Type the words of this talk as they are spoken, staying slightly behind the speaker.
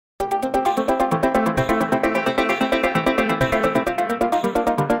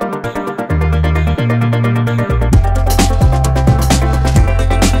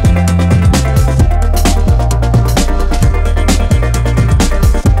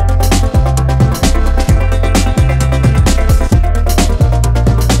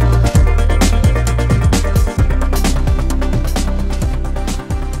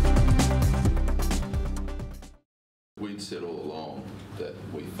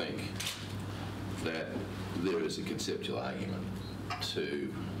think that there is a conceptual argument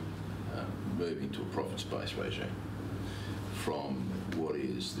to moving to a profits-based regime from what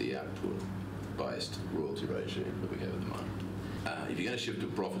is the output-based royalty regime that we have at the moment. If you're going to shift to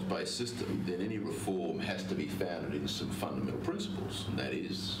a profits-based system, then any reform has to be founded in some fundamental principles, and that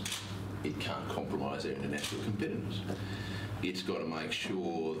is, it can't compromise our international competitiveness. It's got to make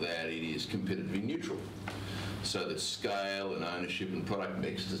sure that it is competitively neutral, so that scale and ownership and product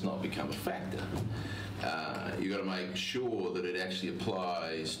mix does not become a factor. You've got to make sure that it actually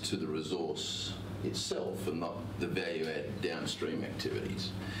applies to the resource itself and not the value-add downstream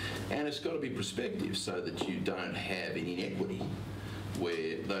activities. And it's got to be prospective so that you don't have any inequity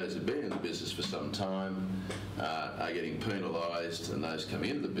where those who've been in the business for some time are getting penalised and those coming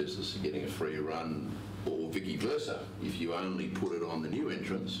into the business are getting a free run, or vice versa, if you only put it on the new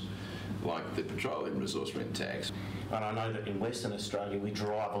entrants, like the petroleum resource rent tax. And I know that in Western Australia we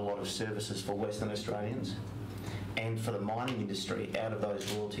drive a lot of services for Western Australians, and for the mining industry, out of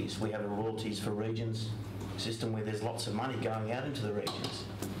those royalties, we have a royalties for regions system where there's lots of money going out into the regions.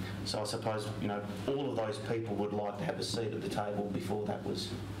 So I suppose, you know, all of those people would like to have a seat at the table before that was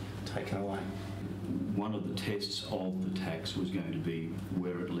taken away. One of the tests of the tax was going to be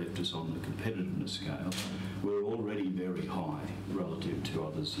where it left us on the competitiveness scale. We're already very high relative to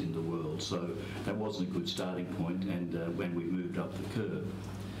others in the world, so that wasn't a good starting point, and when we moved up the curve.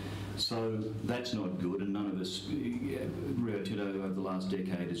 So that's not good, and none of us, Rio Tinto over the last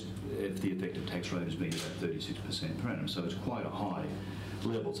decade, if the effective tax rate has been about 36% per annum, so it's quite a high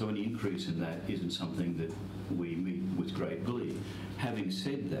level. So any increase in that isn't something that we meet with great glee. Having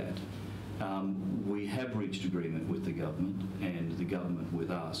said that, we have reached agreement with the government and the government with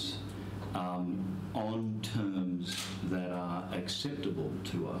us on terms that are acceptable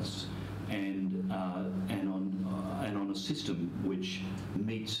to us, and on a system which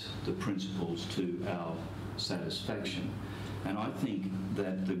meets the principles to our satisfaction. And I think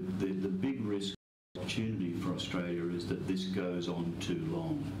that the big risk opportunity for Australia is that this goes on too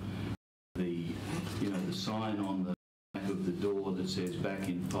long. The sign on the back of the door that says back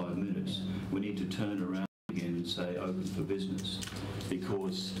in 5 minutes, we need to turn around again and say open for business,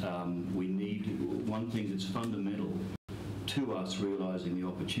 because we need one thing that's fundamental to us realising the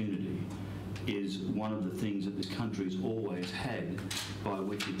opportunity is one of the things that this country's always had by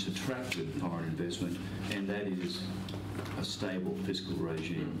which it's attracted foreign investment, and that is a stable fiscal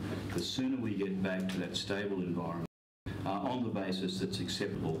regime. The sooner we get back to that stable environment on the basis that's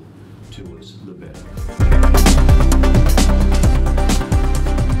acceptable to us, the better.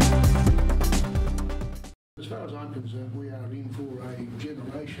 As far as I'm concerned, we are in for a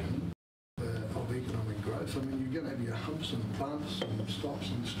generation of economic growth. I mean, you're going to have your humps and bumps and stops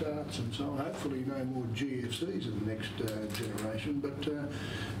and starts and so on. Hopefully no more GFCs in the next generation, but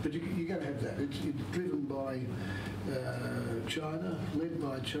you're going to have that. It's driven by China, led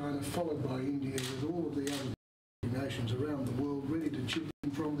by China, followed by India, with all of the other nations around the world ready to chip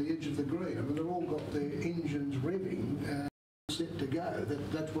in from the edge of the green. I mean, they've all got their engines revving, set to go.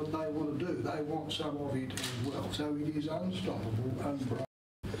 That's what they want to do. They want some of it as well. So it is unstoppable, unbroken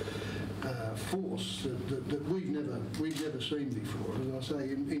force that we've never seen before. As I say,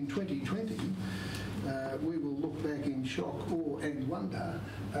 in 2020, we will look back in shock, awe and wonder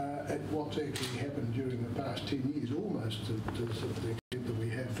at what's actually happened during the past 10 years, almost to the extent that we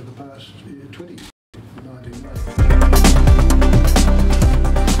have for the past 20 years. 19 months.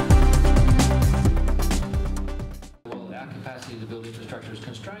 Well, our capacity to build infrastructure is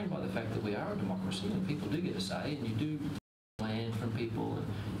constrained by the fact that we are a democracy and people do get a say, and you do land from people, and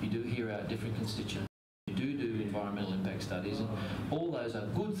you do hear out different constituents. You do environmental impact studies, and all those are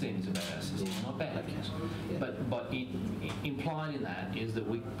good things about our system, not bad things. But implied in that is that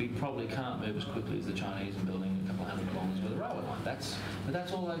we probably can't move as quickly as the Chinese in building a couple of 100 kilometres with a railway line. But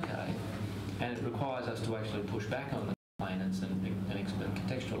that's all okay, and it requires us to actually push back on the complainants and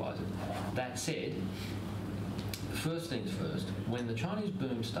contextualise it. That said, first things first, when the Chinese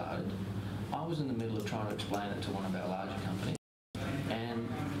boom started, I was in the middle of trying to explain it to one of our larger companies, and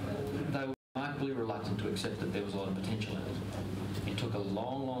they were remarkably reluctant to accept that there was a lot of potential in it. It took a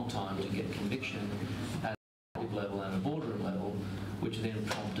long, long time to get conviction at the level and the boardroom level, which then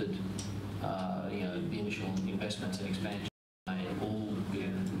prompted the initial investments and expansion, all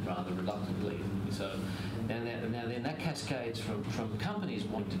rather reluctantly. So now then that cascades from companies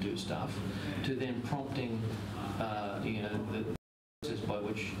wanting to do stuff to then prompting the process by which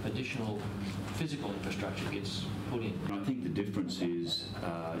which additional physical infrastructure gets put in. I think the difference is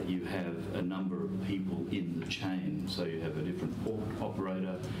you have a number of people in the chain. So you have a different port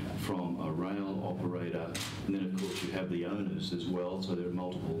operator from a rail operator, and then of course you have the owners as well. So there are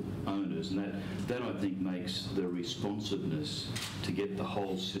multiple owners, and that I think makes the responsiveness to get the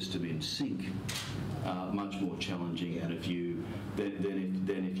whole system in sync much more challenging. And if you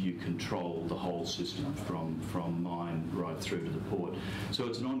if you control the whole system from mine right through to the port. So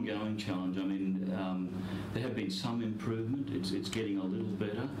it's an ongoing challenge. I mean, there have been some improvement. It's getting a little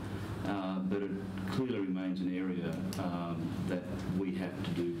better, but it clearly remains an area that we have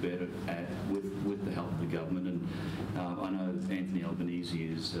to do better at with the help of the government. And I know Anthony Albanese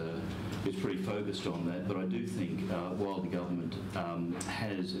is pretty focused on that, but I do think while the government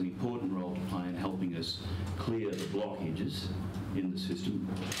has an important role to play in helping us clear the blockages in the system,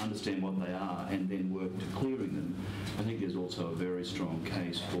 understand what they are, and then work to clearing them, I think there's also a very strong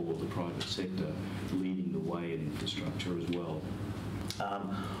case for the private sector leading the way in infrastructure as well.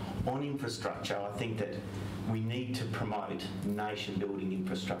 On infrastructure, I think that we need to promote nation-building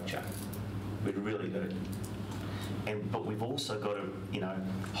infrastructure. We really do. But we've also got to,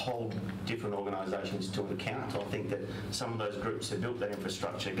 hold different organisations to account. I think that some of those groups that built that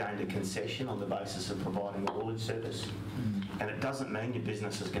infrastructure gained a concession on the basis of providing a haulage service, and it doesn't mean your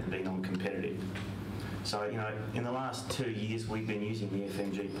business is going to be non-competitive. So, in the last 2 years, we've been using the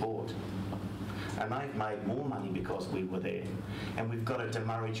FMG port, and they've made more money because we were there, and we've got a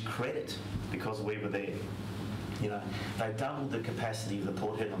demurrage credit because we were there. They doubled the capacity of the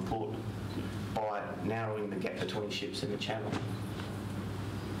Port Hedland port by narrowing the gap between ships in the channel.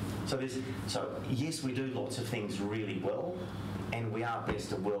 So yes, we do lots of things really well, and we are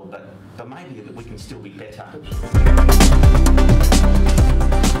best of world, but maybe we can still be better.